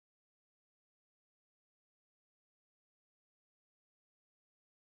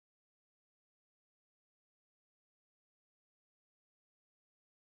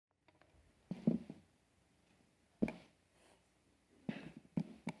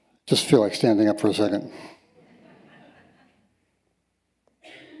Just feel like standing up for a second.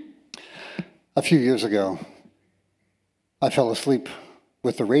 A few years ago, I fell asleep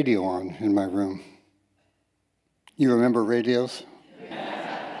with the radio on in my room. You remember radios?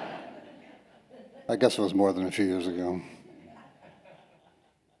 I guess it was more than a few years ago.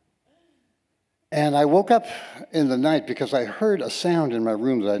 And I woke up in the night because I heard a sound in my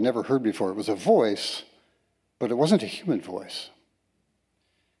room that I'd never heard before. It was a voice, but it wasn't a human voice.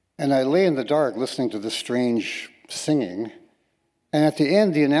 And I lay in the dark listening to this strange singing. And at the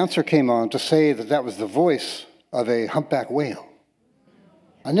end, the announcer came on to say that that was the voice of a humpback whale.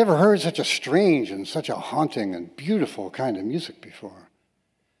 I never heard such a strange and such a haunting and beautiful kind of music before.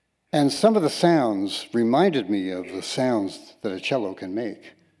 And some of the sounds reminded me of the sounds that a cello can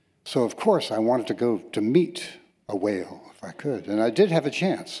make. So, of course, I wanted to go to meet a whale if I could. And I did have a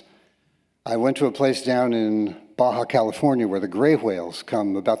chance. I went to a place down in Baja California where the gray whales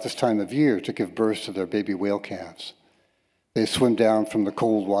come about this time of year to give birth to their baby whale calves. They swim down from the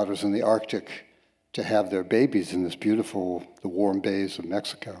cold waters in the Arctic to have their babies in this beautiful, the warm bays of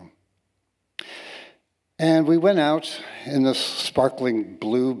Mexico. And we went out in this sparkling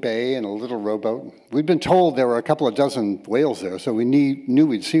blue bay in a little rowboat. We'd been told there were a couple of dozen whales there, so we knew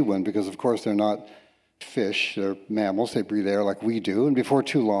we'd see one because, of course, they're not fish, they're mammals, they breathe air like we do. And before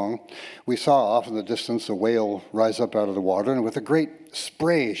too long, we saw off in the distance a whale rise up out of the water, and with a great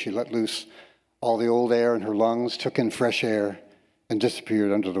spray, she let loose all the old air in her lungs, took in fresh air, and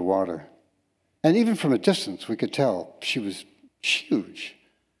disappeared under the water. And even from a distance, we could tell she was huge.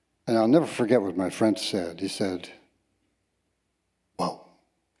 And I'll never forget what my friend said. He said, "Whoa."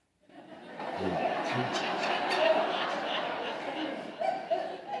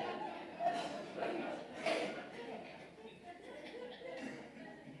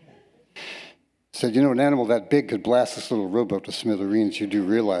 Said, "You know, an animal that big could blast this little rowboat to smithereens. You do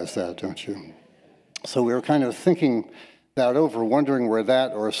realize that, don't you?" So we were kind of thinking that over, wondering where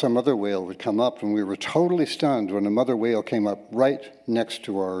that or some other whale would come up, and we were totally stunned when a mother whale came up right next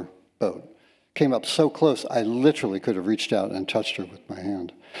to our boat. Came up so close, I literally could have reached out and touched her with my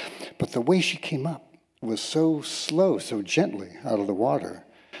hand. But the way she came up was so slow, so gently out of the water,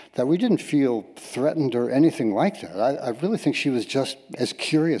 that we didn't feel threatened or anything like that. I really think she was just as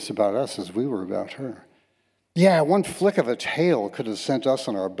curious about us as we were about her. Yeah, one flick of a tail could have sent us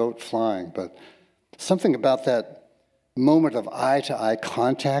on our boat flying, but something about that moment of eye-to-eye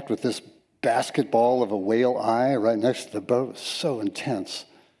contact with this basketball of a whale eye right next to the boat was so intense.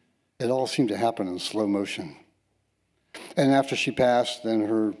 It all seemed to happen in slow motion. And after she passed, then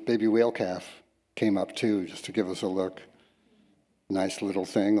her baby whale calf came up too, just to give us a look. Nice little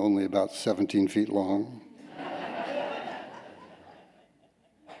thing, only about 17 feet long.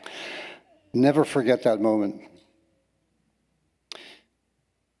 Never forget that moment.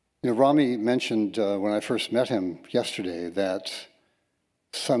 You know, Rami mentioned when I first met him yesterday that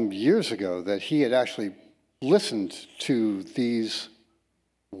some years ago that he had actually listened to these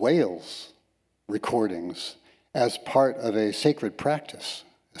whales recordings as part of a sacred practice,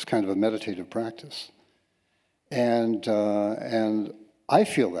 as kind of a meditative practice. And I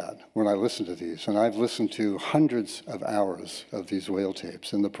feel that when I listen to these, and I've listened to hundreds of hours of these whale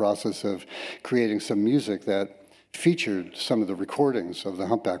tapes in the process of creating some music that featured some of the recordings of the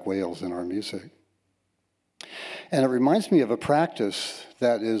humpback whales in our music. And it reminds me of a practice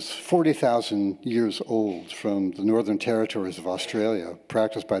that is 40,000 years old from the northern territories of Australia,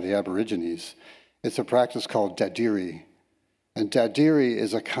 practiced by the Aborigines. It's a practice called dadiri. And dadiri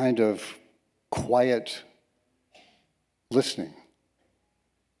is a kind of quiet listening.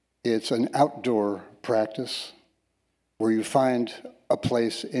 It's an outdoor practice where you find a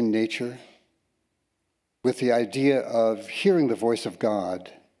place in nature with the idea of hearing the voice of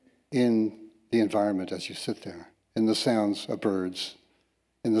God in the environment as you sit there, in the sounds of birds,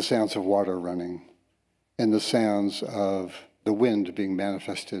 in the sounds of water running, in the sounds of the wind being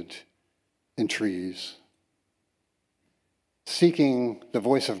manifested in trees. Seeking the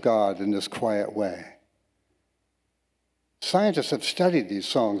voice of God in this quiet way. Scientists have studied these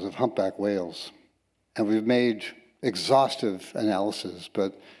songs of humpback whales, and we've made exhaustive analysis,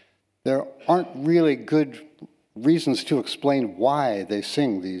 but there aren't really good reasons to explain why they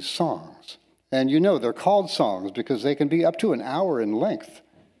sing these songs. And you know, they're called songs because they can be up to an hour in length.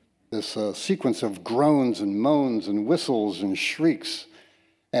 This sequence of groans and moans and whistles and shrieks,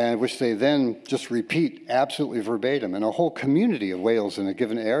 and which they then just repeat absolutely verbatim. And a whole community of whales in a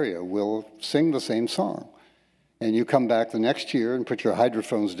given area will sing the same song. And you come back the next year and put your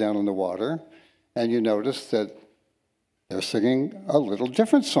hydrophones down in the water, and you notice that they're singing a little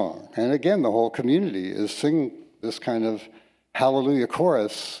different song. And again, the whole community is singing this kind of hallelujah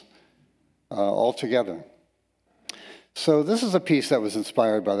chorus all together. So this is a piece that was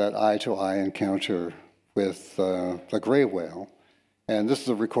inspired by that eye-to-eye encounter with the gray whale. And this is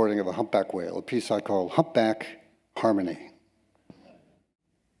a recording of a humpback whale, a piece I call Humpback Harmony.